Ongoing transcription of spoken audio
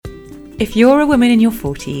If you're a woman in your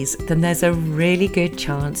 40s, then there's a really good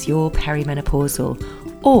chance you're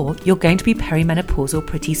perimenopausal, or you're going to be perimenopausal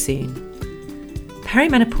pretty soon.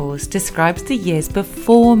 Perimenopause describes the years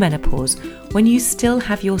before menopause, when you still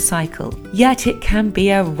have your cycle, yet it can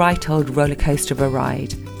be a right old roller coaster of a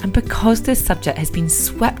ride. And because this subject has been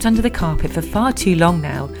swept under the carpet for far too long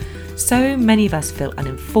now, so many of us feel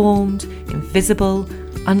uninformed, invisible,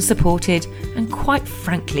 unsupported, and quite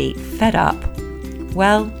frankly, fed up.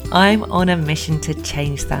 Well, I'm on a mission to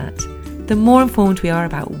change that. The more informed we are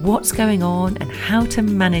about what's going on and how to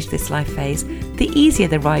manage this life phase, the easier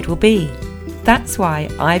the ride will be. That's why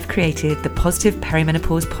I've created the Positive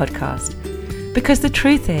Perimenopause podcast. Because the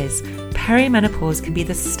truth is, perimenopause can be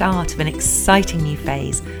the start of an exciting new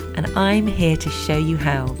phase, and I'm here to show you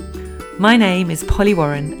how. My name is Polly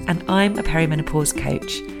Warren, and I'm a perimenopause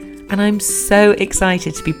coach. And I'm so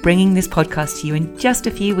excited to be bringing this podcast to you in just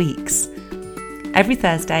a few weeks. Every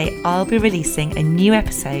Thursday, I'll be releasing a new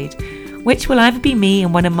episode, which will either be me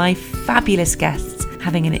and one of my fabulous guests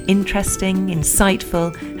having an interesting,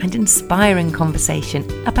 insightful, and inspiring conversation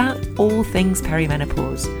about all things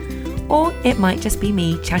perimenopause. Or it might just be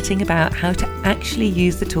me chatting about how to actually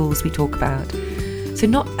use the tools we talk about. So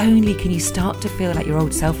not only can you start to feel like your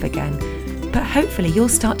old self again, but hopefully you'll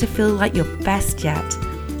start to feel like your best yet,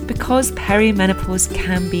 because perimenopause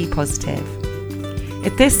can be positive.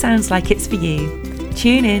 If this sounds like it's for you,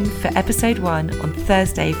 tune in for episode 1 on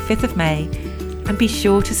Thursday, 5th of May, and be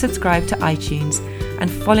sure to subscribe to iTunes and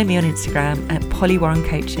follow me on Instagram at Polly Warren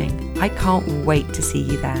Coaching. I can't wait to see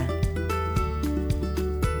you there.